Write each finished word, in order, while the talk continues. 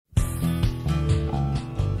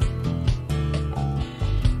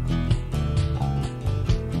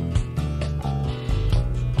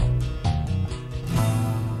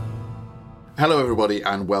Hello everybody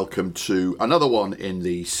and welcome to another one in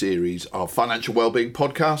the series of financial wellbeing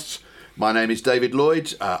podcasts. My name is David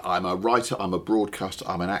Lloyd. I'm a writer, I'm a broadcaster,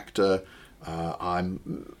 I'm an actor,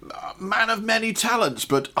 I'm a man of many talents,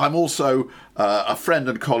 but I'm also a friend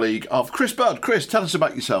and colleague of Chris Budd. Chris, tell us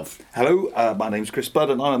about yourself. Hello, my name's Chris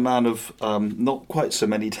Budd and I'm a man of not quite so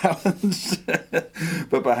many talents,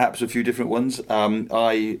 but perhaps a few different ones.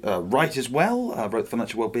 I write as well. I wrote the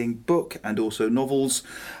Financial Wellbeing book and also novels.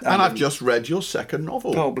 And I've just read your second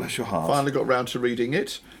novel. Oh, bless your heart. Finally got round to reading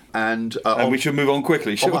it. And we should move on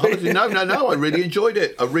quickly, shall we? No, I really enjoyed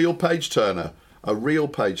it. A real page-turner.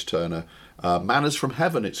 Manners from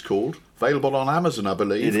Heaven, it's called. Available on Amazon, I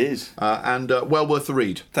believe. It is. And well worth the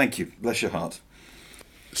read. Thank you. Bless your heart.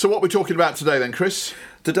 So what we're talking about today then, Chris?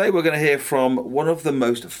 Today we're going to hear from one of the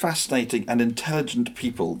most fascinating and intelligent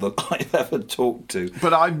people that I've ever talked to.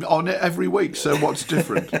 But I'm on it every week, so what's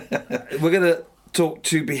different? We're going to talk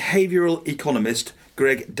to behavioural economist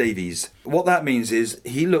Greg Davies. What that means is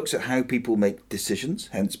he looks at how people make decisions,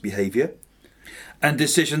 hence behaviour, and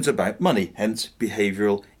decisions about money, hence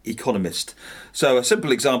behavioural economist. So a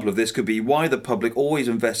simple example of this could be why the public always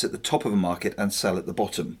invests at the top of a market and sell at the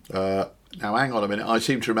bottom. Now, hang on a minute. I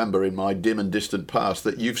seem to remember in my dim and distant past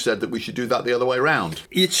that you've said that we should do that the other way around.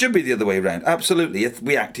 It should be the other way around, absolutely, if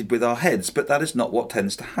we acted with our heads, but that is not what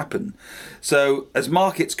tends to happen. So as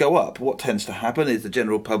markets go up, what tends to happen is the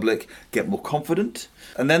general public get more confident,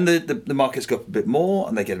 and then the markets go up a bit more,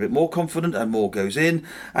 and they get a bit more confident, and more goes in,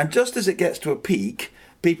 and just as it gets to a peak,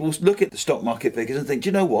 people look at the stock market figures and think, do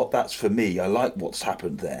you know what, that's for me, I like what's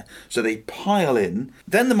happened there. So they pile in,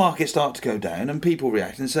 then the markets start to go down, and people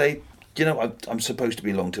react and say, do you know, I'm supposed to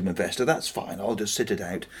be a long-term investor, that's fine, I'll just sit it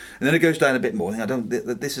out. And then it goes down a bit more,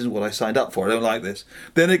 this isn't what I signed up for, I don't like this.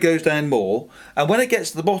 Then it goes down more, and when it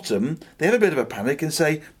gets to the bottom, they have a bit of a panic and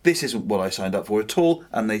say, this isn't what I signed up for at all,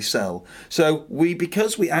 and they sell. So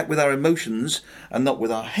because we act with our emotions and not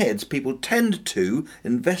with our heads, people tend to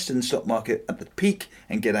invest in the stock market at the peak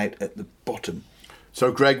and get out at the bottom. So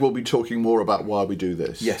Greg will be talking more about why we do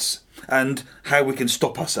this. Yes, and how we can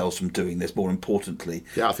stop ourselves from doing this, more importantly.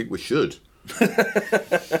 Yeah, I think we should.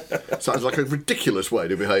 Sounds like a ridiculous way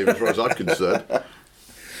to behave as far as I'm concerned.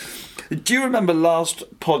 Do you remember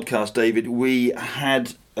last podcast, David, we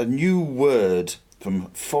had a new word from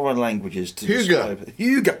foreign languages to describe it.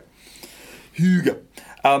 Huga.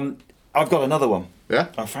 I've got another one. Yeah?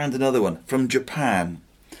 I found another one from Japan.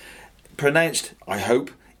 Pronounced, I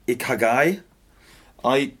hope, Ikagai.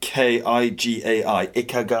 I-K-I-G-A-I.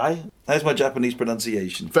 Ikagai. There's my Japanese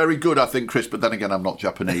pronunciation. Very good, I think, Chris, but then again, I'm not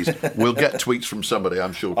Japanese. We'll get tweets from somebody,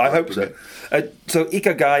 I'm sure. I hope so. So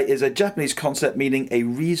Ikagai is a Japanese concept meaning a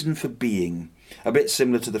reason for being. A bit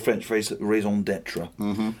similar to the French phrase raison d'etre.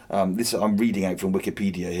 Mm-hmm. This I'm reading out from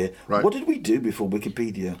Wikipedia here. Right. What did we do before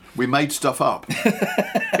Wikipedia? We made stuff up.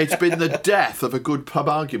 It's been the death of a good pub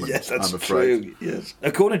argument, yes, that's I'm afraid. True. Yes.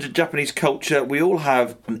 According to Japanese culture, we all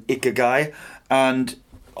have an Ikagai, and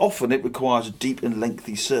often it requires a deep and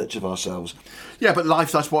lengthy search of ourselves. Yeah, but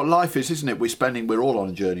that's what life is, isn't it? We're all on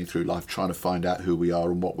a journey through life trying to find out who we are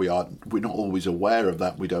and what we are. We're not always aware of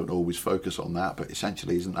that. We don't always focus on that. But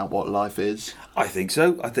essentially, isn't that what life is? I think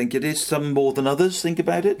so. I think it is. Some more than others think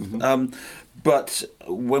about it. Mm-hmm. But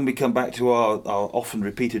when we come back to our often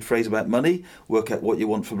repeated phrase about money, work out what you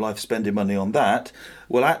want from life, spending money on that,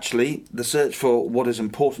 well, actually, the search for what is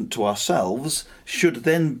important to ourselves should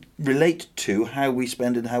then relate to how we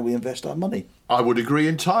spend and how we invest our money. I would agree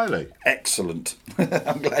entirely. Excellent.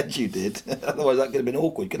 I'm glad you did. Otherwise, that could have been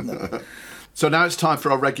awkward, couldn't it? So now it's time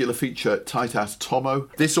for our regular feature, Tight Ass Tomo.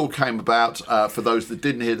 This all came about, for those that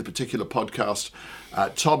didn't hear the particular podcast,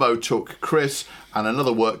 Tomo took Chris and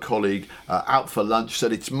another work colleague out for lunch,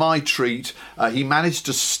 said it's my treat. He managed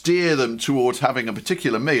to steer them towards having a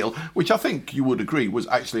particular meal, which I think you would agree was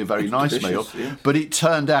actually a very nice meal. Yeah. But it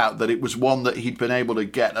turned out that it was one that he'd been able to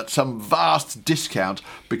get at some vast discount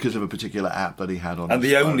because of a particular app that he had on and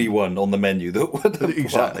his the phone. only one on the menu that would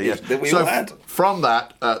exactly, yes. that we so all had. From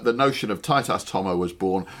that, the notion of Tight Ass Tomo was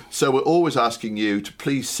born. So we're always asking you to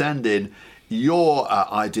please send in your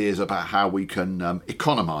ideas about how we can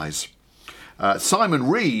economise. Simon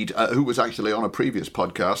Reed, who was actually on a previous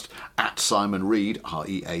podcast, at Simon Reed,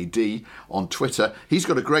 R-E-A-D, on Twitter, he's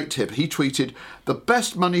got a great tip. He tweeted, "The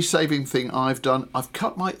best money-saving thing I've done, I've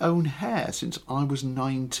cut my own hair since I was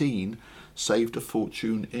 19, saved a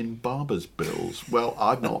fortune in barber's bills." Well,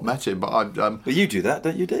 I've not met him, but I've... But you do that,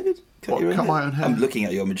 don't you, David? Cut my own hair? I'm looking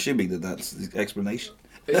at you, I'm assuming that that's the explanation.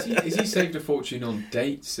 Is he saved a fortune on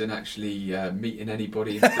dates and actually meeting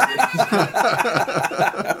anybody?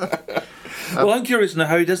 Well, I'm curious to know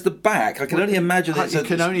how he does the back. I can only imagine that it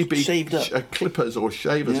can only be shaved up. clippers or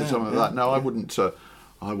shavers or something like that. No, I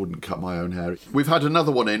wouldn't cut my own hair. We've had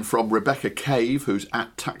another one in from Rebecca Cave, who's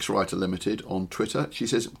at Taxwriter Limited on Twitter. She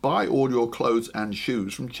says, buy all your clothes and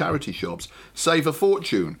shoes from charity shops. Save a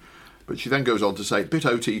fortune. But she then goes on to say, bit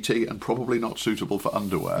OTT and probably not suitable for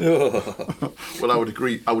underwear. Well, I would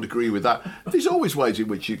agree with that. There's always ways in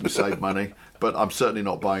which you can save money, but I'm certainly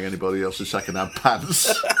not buying anybody else's second-hand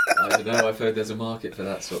pants. I don't know, I've heard there's a market for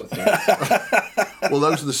that sort of thing. Well,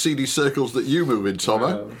 those are the seedy circles that you move in,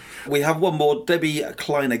 Tomo. We have one more, Debbie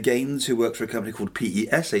Kleiner-Gaines, who works for a company called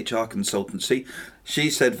PES, HR Consultancy. She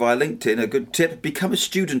said via LinkedIn, a good tip, become a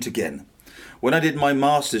student again. When I did my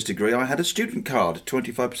master's degree, I had a student card,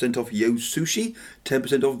 25% off Yo Sushi,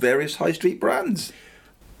 10% off various high street brands.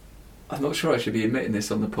 I'm not sure I should be admitting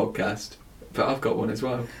this on the podcast, but I've got one as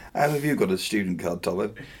well. How have you got a student card,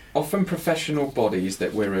 Tomo? Often professional bodies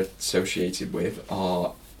that we're associated with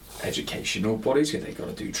are educational bodies, because they've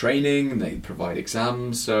got to do training, they provide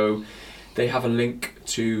exams, so they have a link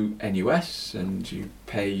to NUS, and you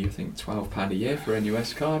pay, I think, £12 a year for a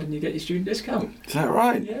NUS card, and you get your student discount. Is that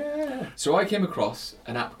right? Yeah. So I came across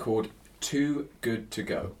an app called Too Good To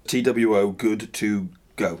Go. TWO, good to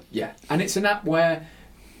go. Yeah, and it's an app where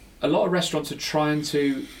a lot of restaurants are trying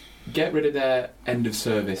to get rid of their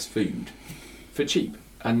end-of-service food for cheap,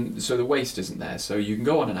 and so the waste isn't there. So you can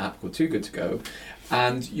go on an app called Too Good To Go,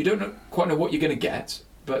 and you don't quite know what you're going to get,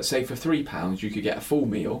 but say for £3 you could get a full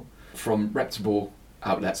meal from reputable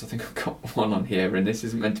outlets. I think I've got one on here, and this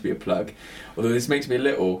isn't meant to be a plug, although this makes me a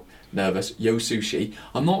little nervous. Yo Sushi.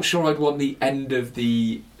 I'm not sure I'd want the end of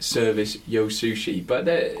the service Yo Sushi, but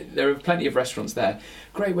there are plenty of restaurants there.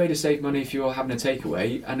 Great way to save money if you're having a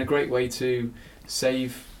takeaway, and a great way to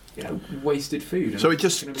save wasted food. So it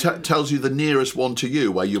just tells you the nearest one to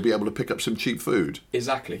you where you'll be able to pick up some cheap food.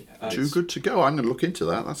 Exactly. Too good to go. I'm going to look into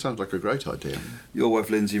that. That sounds like a great idea. Your wife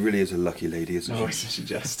Lindsay really is a lucky lady, isn't she? Oh, I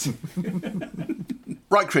suggest.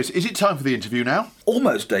 Right, Chris, is it time for the interview now?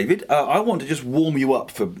 Almost, David. I want to just warm you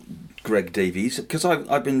up for Greg Davies, because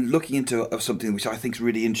I've been looking into something which I think is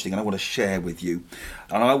really interesting and I want to share with you.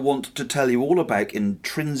 And I want to tell you all about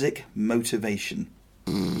intrinsic motivation.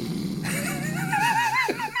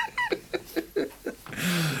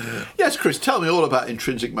 Yes, Chris, tell me all about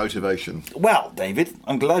intrinsic motivation. Well, David,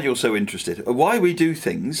 I'm glad you're so interested. Why we do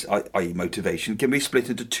things, i.e. motivation, can be split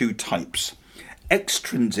into two types.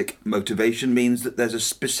 Extrinsic motivation means that there's a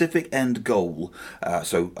specific end goal,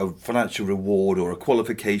 so a financial reward or a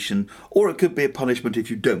qualification, or it could be a punishment if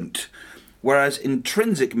you don't. Whereas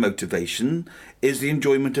intrinsic motivation is the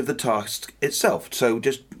enjoyment of the task itself, so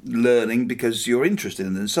just learning because you're interested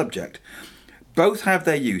in the subject. Both have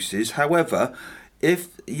their uses, however, if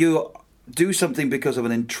you do something because of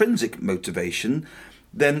an intrinsic motivation,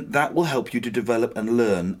 then that will help you to develop and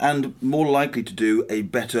learn, and more likely to do a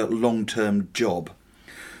better long-term job.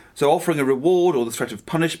 So offering a reward or the threat of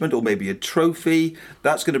punishment or maybe a trophy,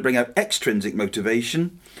 that's going to bring out extrinsic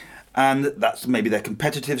motivation, and that's maybe their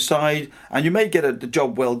competitive side, and you may get the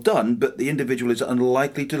job well done, but the individual is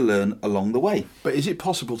unlikely to learn along the way. But is it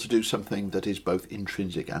possible to do something that is both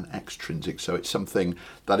intrinsic and extrinsic, so it's something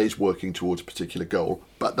that is working towards a particular goal,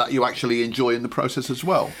 but that you actually enjoy in the process as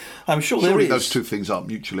well? I'm sure Surely there is. Those two things aren't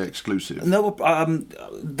mutually exclusive. No,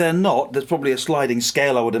 they're not. There's probably a sliding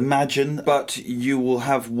scale, I would imagine, but you will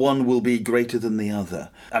have one will be greater than the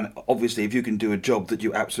other. And obviously, if you can do a job that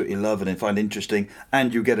you absolutely love and find interesting,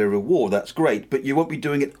 and you get a reward, that's great, but you won't be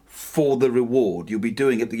doing it for the reward. You'll be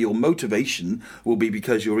doing it, your motivation will be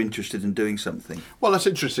because you're interested in doing something. Well, that's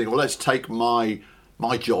interesting. Well, let's take my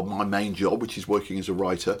job, my main job, which is working as a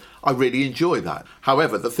writer. I really enjoy that.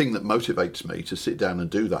 However, the thing that motivates me to sit down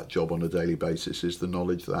and do that job on a daily basis is the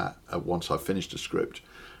knowledge that once I've finished a script,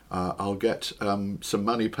 I'll get some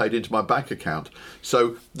money paid into my bank account.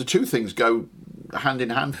 So the two things go hand in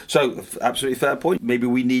hand. So, absolutely fair point. Maybe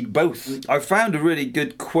we need both. I found a really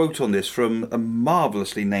good quote on this from a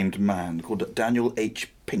marvellously named man called Daniel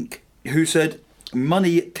H. Pink, who said,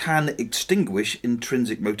 "Money can extinguish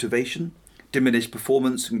intrinsic motivation, diminish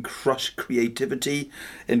performance and crush creativity,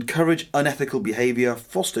 encourage unethical behaviour,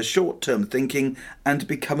 foster short-term thinking, and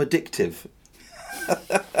become addictive."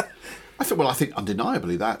 I think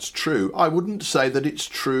undeniably that's true. I wouldn't say that it's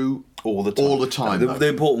true all the time. The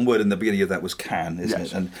important word in the beginning of that was can, isn't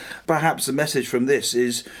it? And perhaps the message from this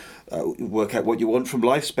is work out what you want from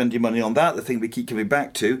life, spend your money on that, the thing we keep coming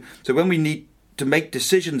back to. So when we need to make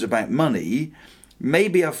decisions about money,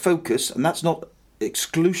 maybe our focus, and that's not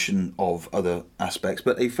exclusion of other aspects,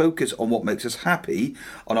 but a focus on what makes us happy,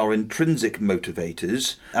 on our intrinsic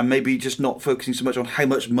motivators, and maybe just not focusing so much on how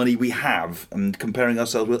much money we have and comparing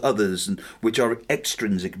ourselves with others, and which are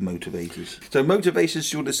extrinsic motivators. So motivations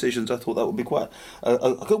to your decisions, I thought that would be quite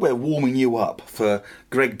a good way of warming you up for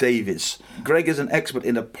Greg Davies. Greg is an expert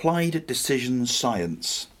in applied decision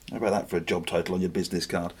science. How about that for a job title on your business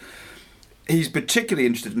card? He's particularly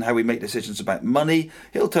interested in how we make decisions about money.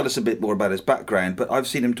 He'll tell us a bit more about his background, but I've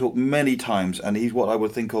seen him talk many times, and he's what I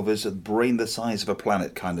would think of as a brain the size of a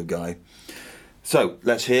planet kind of guy. So,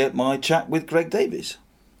 let's hear my chat with Greg Davies.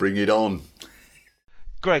 Bring it on.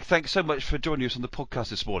 Greg, thanks so much for joining us on the podcast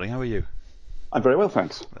this morning. How are you? I'm very well,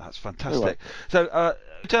 thanks. That's fantastic. So,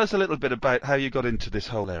 tell us a little bit about how you got into this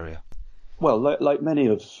whole area. Well, like many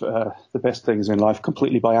of the best things in life,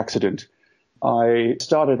 completely by accident. I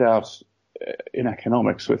started out in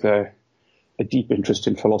economics with a deep interest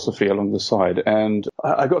in philosophy along the side. And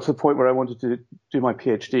I got to the point where I wanted to do my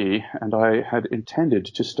PhD, and I had intended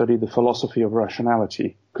to study the philosophy of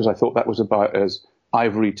rationality, because I thought that was about as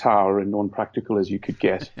ivory tower and non-practical as you could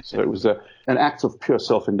get. So it was an act of pure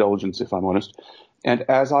self-indulgence, if I'm honest. And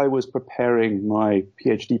as I was preparing my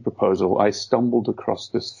PhD proposal, I stumbled across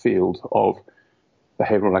this field of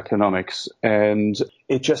behavioral economics, and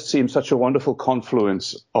it just seemed such a wonderful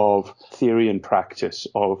confluence of theory and practice,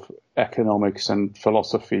 of economics and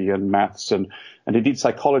philosophy and maths and indeed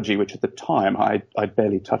psychology, which at the time I'd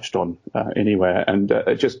barely touched on anywhere, and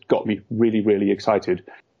it just got me really, really excited.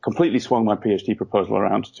 Completely swung my PhD proposal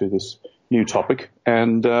around to this new topic,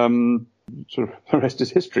 and sort of the rest is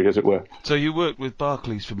history, as it were. So you worked with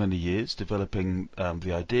Barclays for many years, developing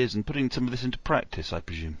the ideas and putting some of this into practice, I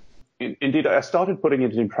presume. Indeed, I started putting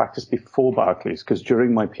it in practice before Barclays, because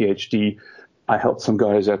during my PhD, I helped some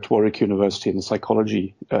guys at Warwick University in the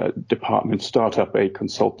psychology department start up a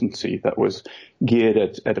consultancy that was geared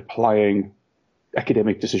at applying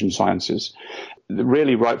academic decision sciences.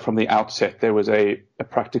 Really, right from the outset, there was a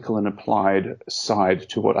practical and applied side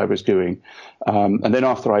to what I was doing. And then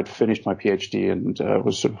after I'd finished my PhD and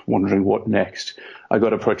was sort of wondering what next, I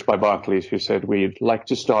got approached by Barclays, who said, we'd like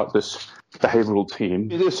to start this behavioural team.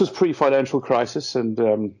 This was pre-financial crisis, and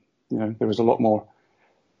there was a lot more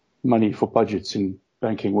money for budgets in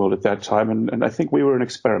banking world at that time, and I think we were an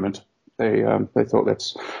experiment. They thought,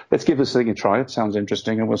 let's give this thing a try. It sounds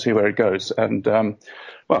interesting, and we'll see where it goes. And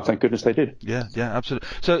well, thank goodness they did. Yeah, absolutely.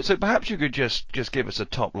 So perhaps you could just give us a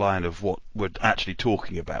top line of what we're actually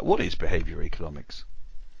talking about. What is behavioural economics?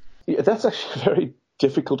 Yeah, that's actually a very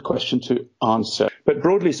difficult question to answer. But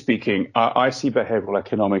broadly speaking, I see behavioural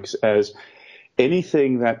economics as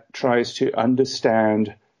anything that tries to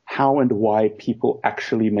understand how and why people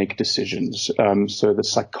actually make decisions. So the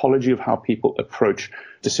psychology of how people approach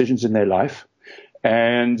decisions in their life.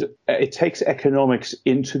 And it takes economics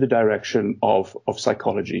into the direction of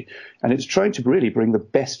psychology. And it's trying to really bring the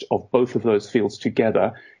best of both of those fields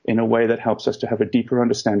together in a way that helps us to have a deeper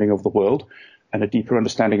understanding of the world and a deeper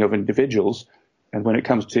understanding of individuals. And when it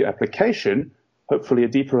comes to application, hopefully a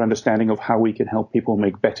deeper understanding of how we can help people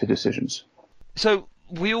make better decisions. So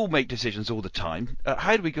we all make decisions all the time.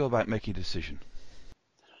 How do we go about making a decision?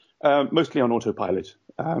 Mostly on autopilot.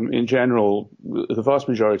 In general, the vast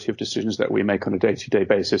majority of decisions that we make on a day-to-day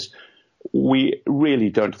basis, we really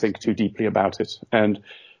don't think too deeply about it. And,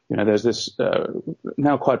 there's this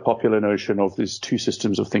now quite popular notion of these two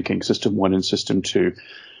systems of thinking, system one and system two.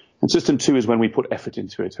 And system two is when we put effort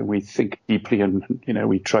into it and we think deeply and,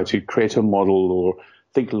 we try to create a model or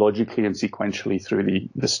think logically and sequentially through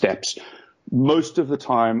the steps. Most of the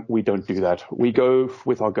time, we don't do that. We go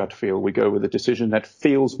with our gut feel. We go with a decision that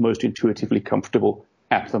feels most intuitively comfortable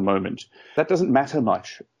at the moment. That doesn't matter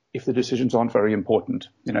much if the decisions aren't very important.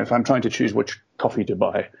 If I'm trying to choose which coffee to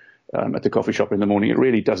buy at the coffee shop in the morning, it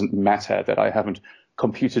really doesn't matter that I haven't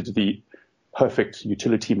computed the perfect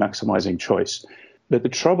utility maximizing choice. But the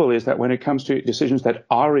trouble is that when it comes to decisions that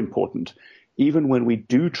are important, even when we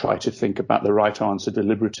do try to think about the right answer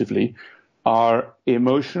deliberatively, our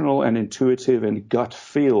emotional and intuitive and gut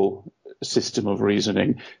feel system of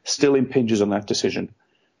reasoning still impinges on that decision.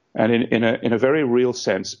 And in a very real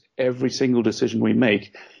sense, every single decision we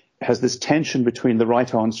make has this tension between the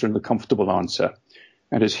right answer and the comfortable answer.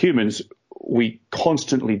 And as humans, we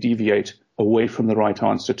constantly deviate away from the right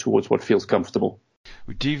answer towards what feels comfortable.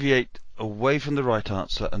 We deviate away from the right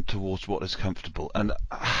answer and towards what is comfortable. And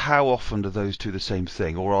how often are those two the same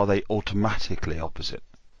thing, or are they automatically opposite?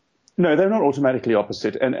 No, they're not automatically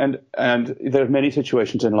opposite. And there are many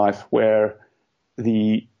situations in life where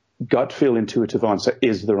the gut feel intuitive answer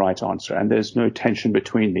is the right answer, and there's no tension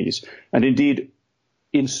between these. And indeed,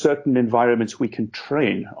 in certain environments, we can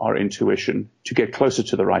train our intuition to get closer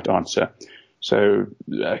to the right answer. So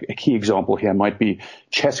a key example here might be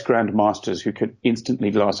chess grandmasters who can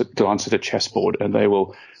instantly glance at a chessboard, and they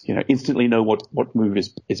will, instantly know what move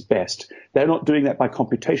is best. They're not doing that by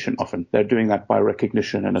computation often. They're doing that by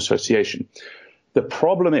recognition and association. The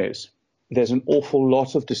problem is there's an awful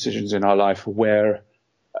lot of decisions in our life where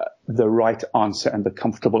the right answer and the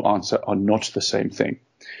comfortable answer are not the same thing.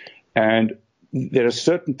 And there are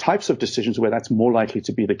certain types of decisions where that's more likely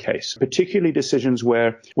to be the case, particularly decisions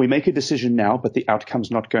where we make a decision now, but the outcome's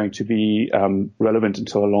not going to be relevant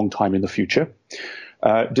until a long time in the future.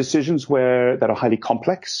 Decisions that are highly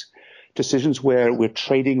complex, decisions where we're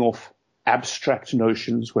trading off abstract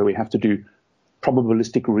notions, where we have to do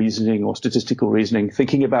probabilistic reasoning or statistical reasoning,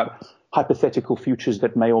 thinking about hypothetical futures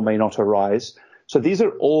that may or may not arise. So these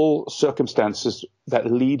are all circumstances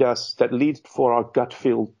that lead for our gut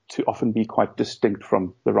feel to often be quite distinct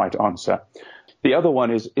from the right answer. The other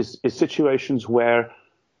one is situations where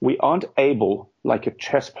we aren't able, like a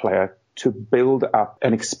chess player, to build up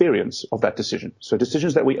an experience of that decision. So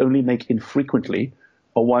decisions that we only make infrequently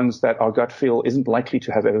are ones that our gut feel isn't likely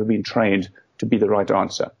to have ever been trained to be the right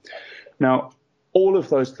answer. Now, all of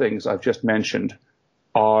those things I've just mentioned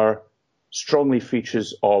are strongly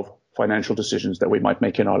features of financial decisions that we might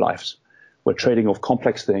make in our lives. We're trading off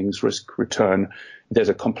complex things, risk, return. There's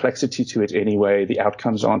a complexity to it anyway. The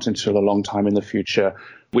outcomes aren't until a long time in the future.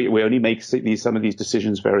 We only make some of these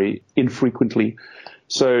decisions very infrequently.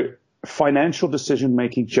 So financial decision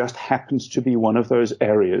making just happens to be one of those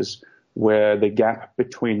areas where the gap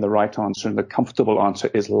between the right answer and the comfortable answer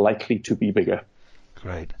is likely to be bigger.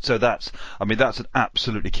 Great. So that's an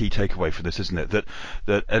absolutely key takeaway from this, isn't it?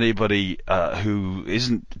 That anybody who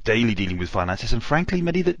isn't daily dealing with finances, and frankly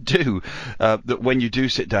many that do, that when you do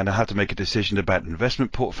sit down and have to make a decision about an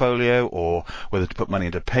investment portfolio or whether to put money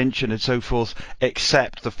into pension and so forth,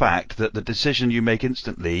 accept the fact that the decision you make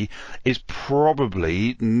instantly is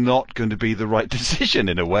probably not going to be the right decision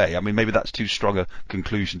in a way. I mean, maybe that's too strong a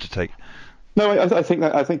conclusion to take. No, I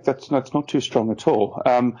think that's not too strong at all.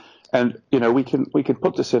 And we can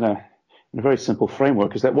put this in a very simple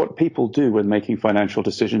framework, is that what people do when making financial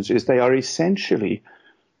decisions is they are essentially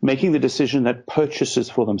making the decision that purchases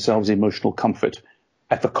for themselves emotional comfort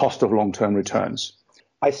at the cost of long-term returns.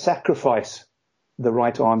 I sacrifice the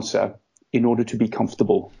right answer in order to be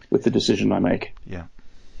comfortable with the decision I make. Yeah.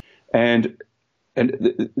 And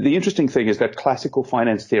the interesting thing is that classical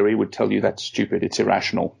finance theory would tell you that's stupid, it's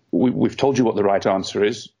irrational. We've told you what the right answer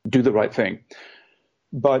is, do the right thing.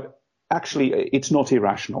 But actually, it's not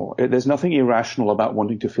irrational. There's nothing irrational about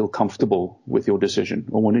wanting to feel comfortable with your decision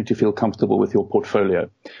or wanting to feel comfortable with your portfolio.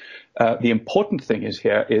 The important thing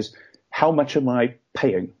is how much am I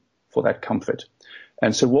paying for that comfort?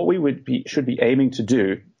 And so what we should be aiming to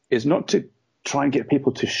do is not to try and get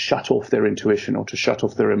people to shut off their intuition or to shut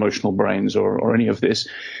off their emotional brains or any of this,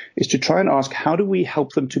 is to try and ask, how do we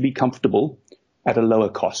help them to be comfortable at a lower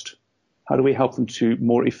cost? How do we help them to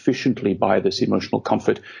more efficiently buy this emotional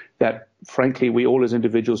comfort that, frankly, we all as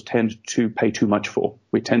individuals tend to pay too much for?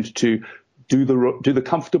 We tend to do the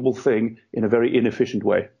comfortable thing in a very inefficient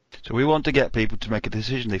way. So we want to get people to make a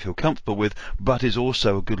decision they feel comfortable with, but is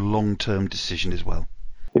also a good long-term decision as well.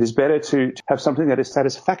 It is better to have something that is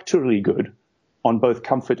satisfactorily good on both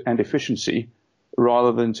comfort and efficiency,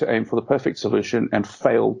 rather than to aim for the perfect solution and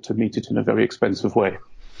fail to meet it in a very expensive way.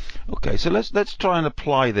 Okay, so let's try and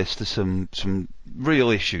apply this to some real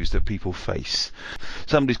issues that people face.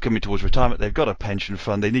 Somebody's coming towards retirement, they've got a pension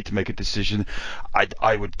fund, they need to make a decision.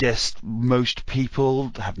 I would guess most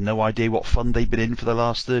people have no idea what fund they've been in for the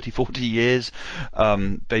last 30, 40 years.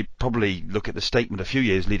 They probably look at the statement a few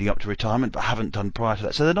years leading up to retirement, but haven't done prior to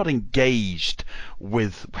that. So they're not engaged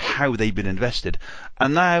with how they've been invested.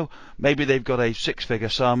 And now maybe they've got a six-figure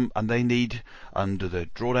sum and they need, under the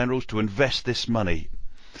drawdown rules, to invest this money.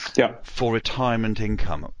 Yeah. For retirement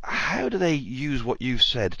income. How do they use what you've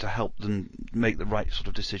said to help them make the right sort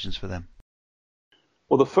of decisions for them?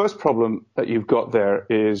 Well, the first problem that you've got there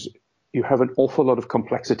is you have an awful lot of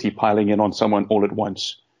complexity piling in on someone all at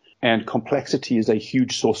once. And complexity is a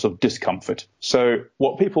huge source of discomfort. So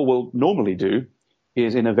what people will normally do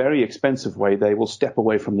is, in a very expensive way, they will step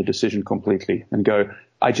away from the decision completely and go,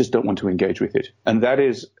 I just don't want to engage with it. And that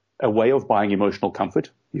is a way of buying emotional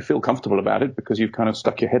comfort. You feel comfortable about it because you've kind of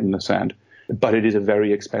stuck your head in the sand, but it is a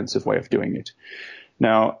very expensive way of doing it.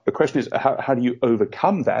 Now, the question is, how do you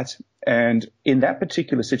overcome that? And in that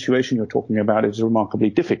particular situation you're talking about, it's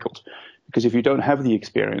remarkably difficult, because if you don't have the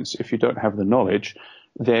experience, if you don't have the knowledge,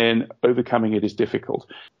 then overcoming it is difficult.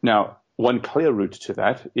 Now, one clear route to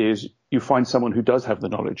that is you find someone who does have the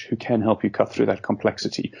knowledge, who can help you cut through that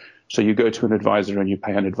complexity. So you go to an advisor and you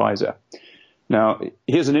pay an advisor. Now,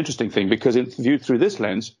 here's an interesting thing, because viewed through this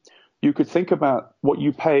lens, you could think about what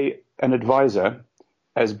you pay an advisor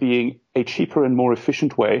as being a cheaper and more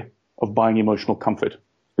efficient way of buying emotional comfort.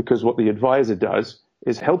 Because what the advisor does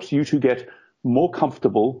is helps you to get more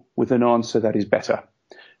comfortable with an answer that is better.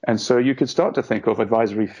 And so you could start to think of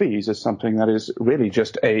advisory fees as something that is really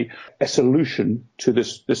just a solution to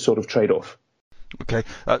this sort of trade-off. Okay,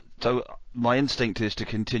 so my instinct is to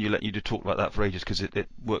continue letting you to talk about that for ages because it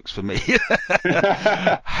works for me.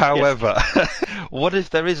 However, what if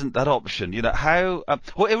there isn't that option? You know, how,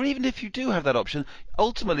 or even if you do have that option,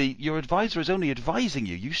 ultimately your advisor is only advising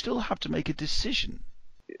you. You still have to make a decision.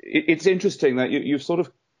 It's interesting that you've sort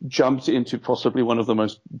of jumped into possibly one of the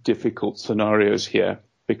most difficult scenarios here,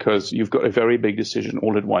 because you've got a very big decision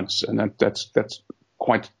all at once, and that's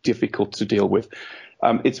quite difficult to deal with.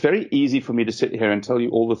 It's very easy for me to sit here and tell you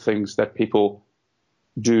all the things that people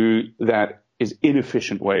do that is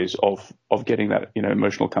inefficient ways of getting that, you know,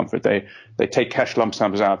 emotional comfort. They take cash lump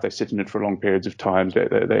sums out, they sit in it for long periods of time,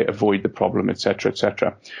 they avoid the problem, etc.,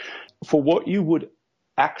 etc. For what you would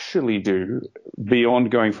actually do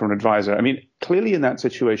beyond going for an advisor, I mean, clearly in that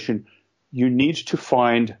situation, you need to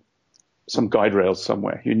find some guide rails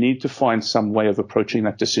somewhere. You need to find some way of approaching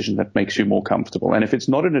that decision that makes you more comfortable. And if it's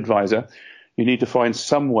not an advisor, you need to find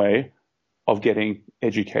some way of getting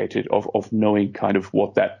educated, of knowing kind of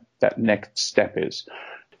what that next step is.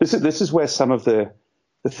 This is where some of the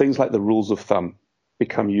things like the rules of thumb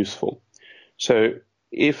become useful. So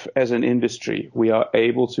if, as an industry, we are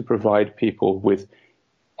able to provide people with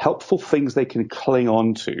helpful things they can cling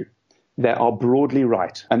on to that are broadly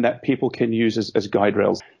right and that people can use as guide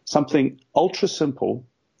rails, something ultra simple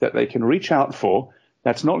that they can reach out for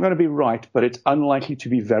that's not going to be right, but it's unlikely to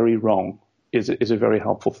be very wrong, is a very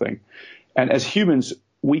helpful thing. And as humans,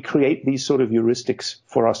 we create these sort of heuristics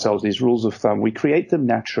for ourselves, these rules of thumb. We create them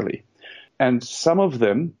naturally. And some of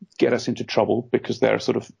them get us into trouble because they're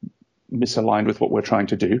sort of misaligned with what we're trying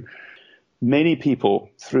to do. Many people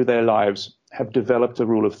through their lives have developed a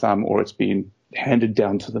rule of thumb, or it's been handed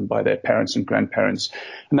down to them by their parents and grandparents.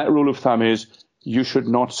 And that rule of thumb is you should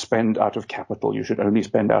not spend out of capital. You should only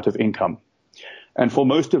spend out of income. And for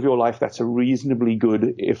most of your life, that's a reasonably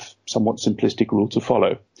good, if somewhat simplistic, rule to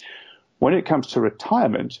follow. When it comes to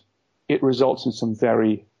retirement, it results in some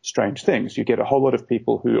very strange things. You get a whole lot of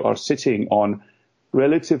people who are sitting on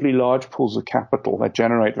relatively large pools of capital that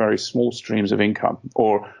generate very small streams of income,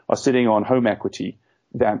 or are sitting on home equity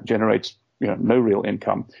that generates, you know, no real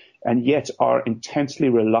income, and yet are intensely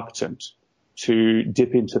reluctant to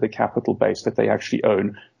dip into the capital base that they actually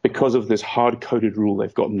own because of this hard-coded rule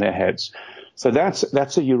they've got in their heads. So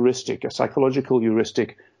that's a heuristic, a psychological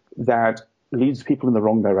heuristic that leads people in the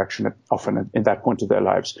wrong direction often in that point of their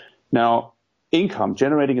lives. Now, income,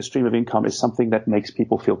 generating a stream of income, is something that makes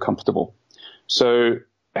people feel comfortable. So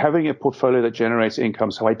having a portfolio that generates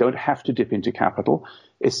income so I don't have to dip into capital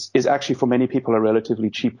is actually for many people a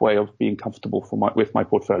relatively cheap way of being comfortable with my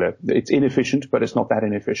portfolio. It's inefficient, but it's not that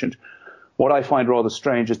inefficient. What I find rather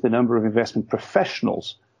strange is the number of investment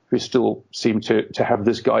professionals who still seem to have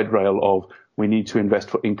this guide rail of we need to invest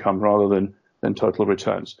for income rather than total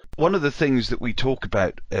returns. One of the things that we talk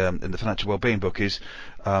about in the Financial Wellbeing book is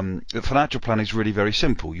that financial planning is really very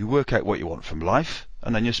simple. You work out what you want from life,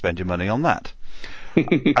 and then you spend your money on that.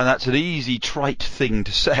 And that's an easy, trite thing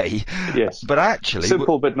to say. Yes. But actually,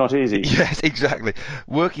 simple but not easy. Yes, exactly.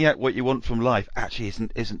 Working out what you want from life actually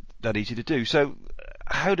isn't that easy to do. So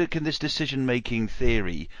how can this decision-making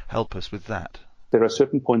theory help us with that? There are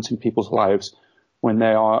certain points in people's lives when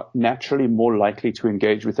they are naturally more likely to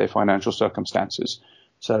engage with their financial circumstances.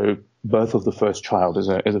 So birth of the first child is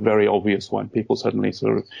a very obvious one. People suddenly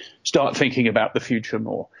sort of start thinking about the future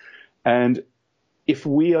more. And if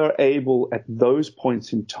we are able at those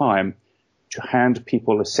points in time to hand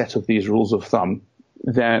people a set of these rules of thumb,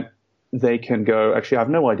 then they can go, actually, I have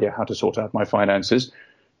no idea how to sort out my finances,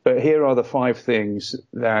 but here are the 5 things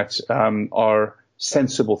that are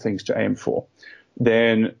sensible things to aim for.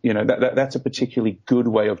 Then, you know, that's a particularly good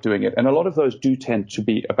way of doing it. And a lot of those do tend to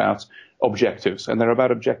be about objectives, and they're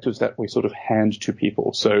about objectives that we sort of hand to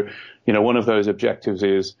people. So, you know, one of those objectives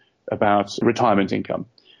is about retirement income.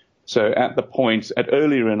 So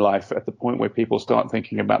earlier in life, at the point where people start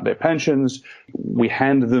thinking about their pensions, we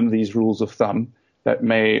hand them these rules of thumb that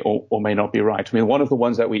may or may not be right. I mean, one of the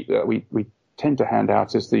ones that we tend to hand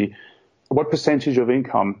out is what percentage of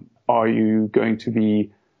income are you going to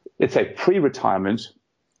be, let's say pre-retirement,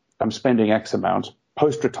 I'm spending X amount,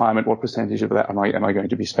 post-retirement, what percentage of that am I going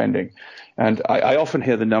to be spending? And I often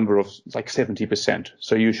hear the number of like 70%.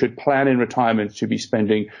 So you should plan in retirement to be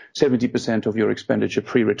spending 70% of your expenditure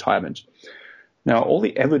pre-retirement. Now, all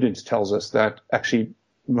the evidence tells us that actually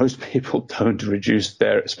most people don't reduce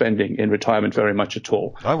their spending in retirement very much at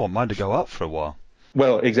all. I want mine to go up for a while.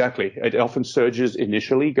 Well, exactly. It often surges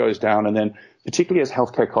initially, goes down, and then particularly as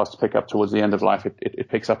healthcare costs pick up towards the end of life, it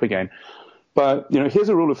picks up again. But, here's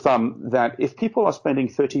a rule of thumb that if people are spending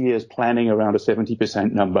 30 years planning around a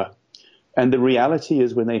 70% number, and the reality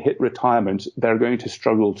is when they hit retirement, they're going to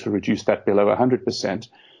struggle to reduce that below 100%,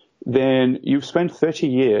 then you've spent 30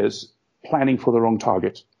 years planning for the wrong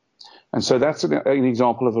target. And so that's an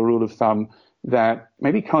example of a rule of thumb that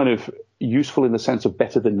may be kind of useful in the sense of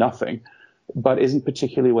better than nothing, but isn't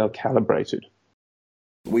particularly well calibrated.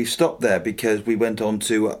 We stopped there because we went on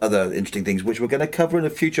to other interesting things, which we're going to cover in a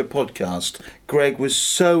future podcast. Greg was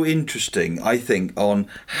so interesting, I think, on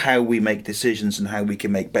how we make decisions and how we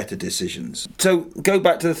can make better decisions. So go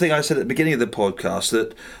back to the thing I said at the beginning of the podcast,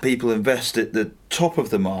 that people invest at the top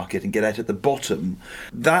of the market and get out at the bottom.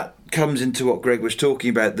 That comes into what Greg was talking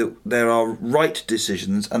about, that there are right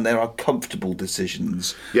decisions and there are comfortable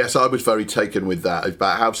decisions. Yes, I was very taken with that,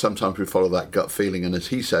 about how sometimes we follow that gut feeling. And as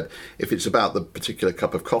he said, if it's about the particular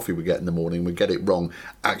cup of coffee we get in the morning, we get it wrong.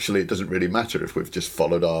 Actually, it doesn't really matter if we've just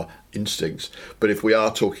followed our instincts. But if we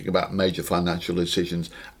are talking about major financial decisions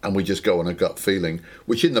and we just go on a gut feeling,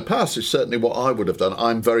 which in the past is certainly what I would have done.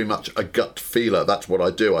 I'm very much a gut feeler. That's what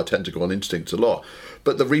I do. I tend to go on instincts a lot.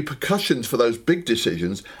 But the repercussions for those big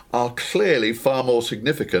decisions are clearly far more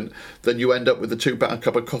significant than you end up with a £2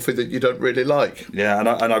 cup of coffee that you don't really like. Yeah,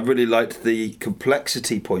 and I really liked the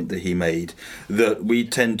complexity point that he made, that we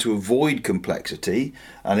tend to avoid complexity,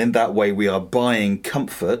 and in that way we are buying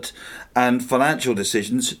comfort, and financial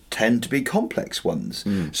decisions tend to be complex ones.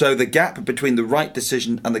 So the gap between the right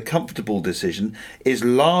decision and the comfortable decision is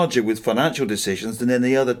larger with financial decisions than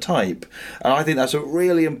any other type. And I think that's a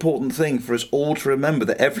really important thing for us all to remember,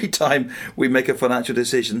 that every time we make a financial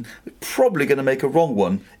decision, we're probably going to make a wrong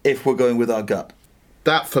one if we're going with our gut.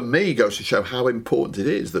 That, for me, goes to show how important it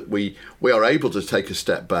is that we are able to take a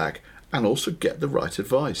step back and also get the right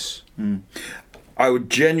advice. I would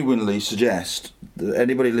genuinely suggest that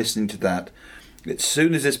anybody listening to that, as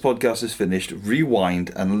soon as this podcast is finished,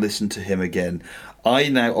 rewind and listen to him again. I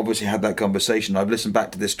now obviously had that conversation. I've listened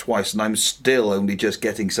back to this twice and I'm still only just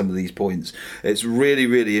getting some of these points. It's really,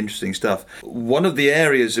 really interesting stuff. One of the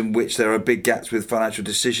areas in which there are big gaps with financial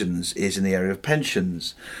decisions is in the area of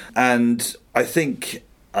pensions. And I think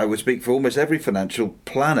I would speak for almost every financial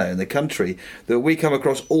planner in the country that we come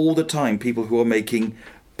across all the time people who are making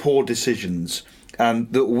poor decisions,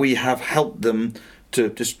 and that we have helped them to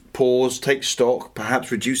just pause, take stock,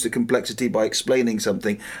 perhaps reduce the complexity by explaining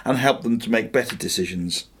something, and help them to make better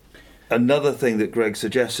decisions. Another thing that Greg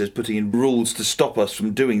suggests is putting in rules to stop us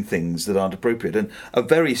from doing things that aren't appropriate. And a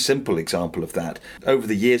very simple example of that, over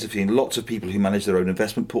the years I've seen lots of people who manage their own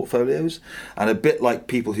investment portfolios, and a bit like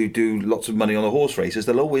people who do lots of money on the horse races,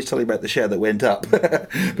 they'll always tell you about the share that went up,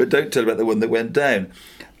 but don't tell you about the one that went down.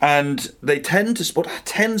 And they tend to, what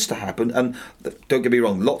tends to happen, and don't get me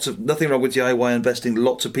wrong, nothing wrong with DIY investing,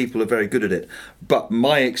 lots of people are very good at it. But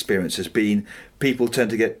my experience has been people tend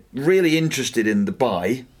to get really interested in the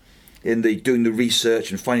buy, in the doing the research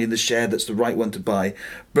and finding the share that's the right one to buy,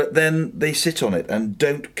 but then they sit on it and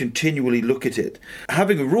don't continually look at it.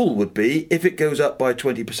 Having a rule would be, if it goes up by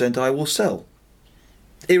 20%, I will sell.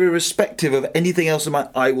 Irrespective of anything else,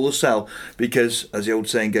 I will sell, because, as the old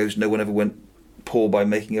saying goes, no one ever went poor by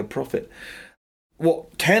making a profit.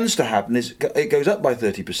 What tends to happen is it goes up by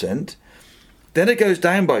 30%, then it goes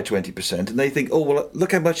down by 20%, and they think, oh, well,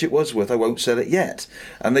 look how much it was worth, I won't sell it yet.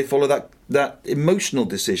 And they follow that emotional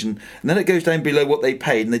decision, and then it goes down below what they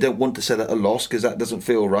paid, and they don't want to sell at a loss because that doesn't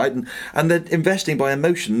feel right. And they're investing by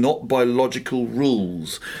emotion, not by logical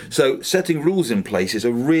rules. So setting rules in place is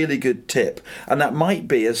a really good tip. And that might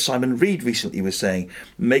be, as Simon Reed recently was saying,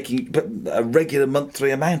 put a regular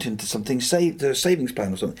monthly amount into something, a savings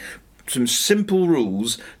plan or something. Some simple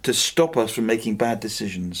rules to stop us from making bad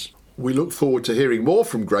decisions. We look forward to hearing more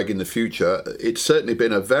from Greg in the future. It's certainly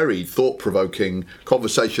been a very thought-provoking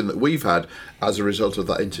conversation that we've had as a result of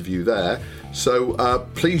that interview there. So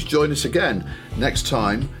please join us again next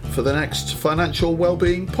time for the next Financial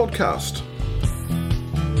Wellbeing podcast.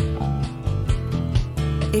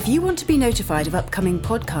 If you want to be notified of upcoming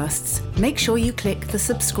podcasts, make sure you click the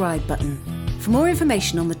subscribe button. For more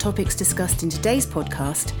information on the topics discussed in today's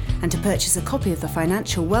podcast and to purchase a copy of the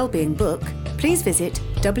Financial Wellbeing book, please visit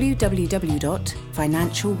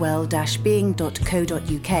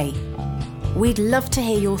www.financialwell-being.co.uk. We'd love to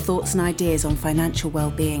hear your thoughts and ideas on financial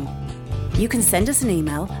well-being. You can send us an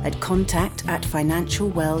email at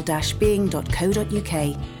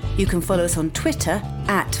contact@financialwell-being.co.uk. You can follow us on Twitter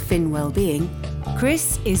 @FinWellbeing.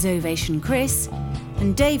 Chris is Ovation Chris,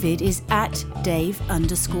 and David is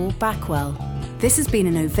 @Dave_Backwell. This has been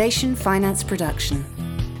an Ovation Finance production.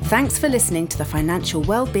 Thanks for listening to the Financial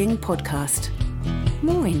Wellbeing Podcast.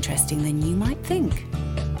 More interesting than you might think.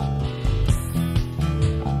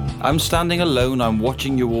 I'm standing alone, I'm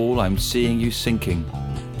watching you all, I'm seeing you sinking.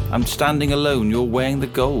 I'm standing alone, you're weighing the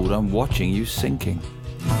gold, I'm watching you sinking.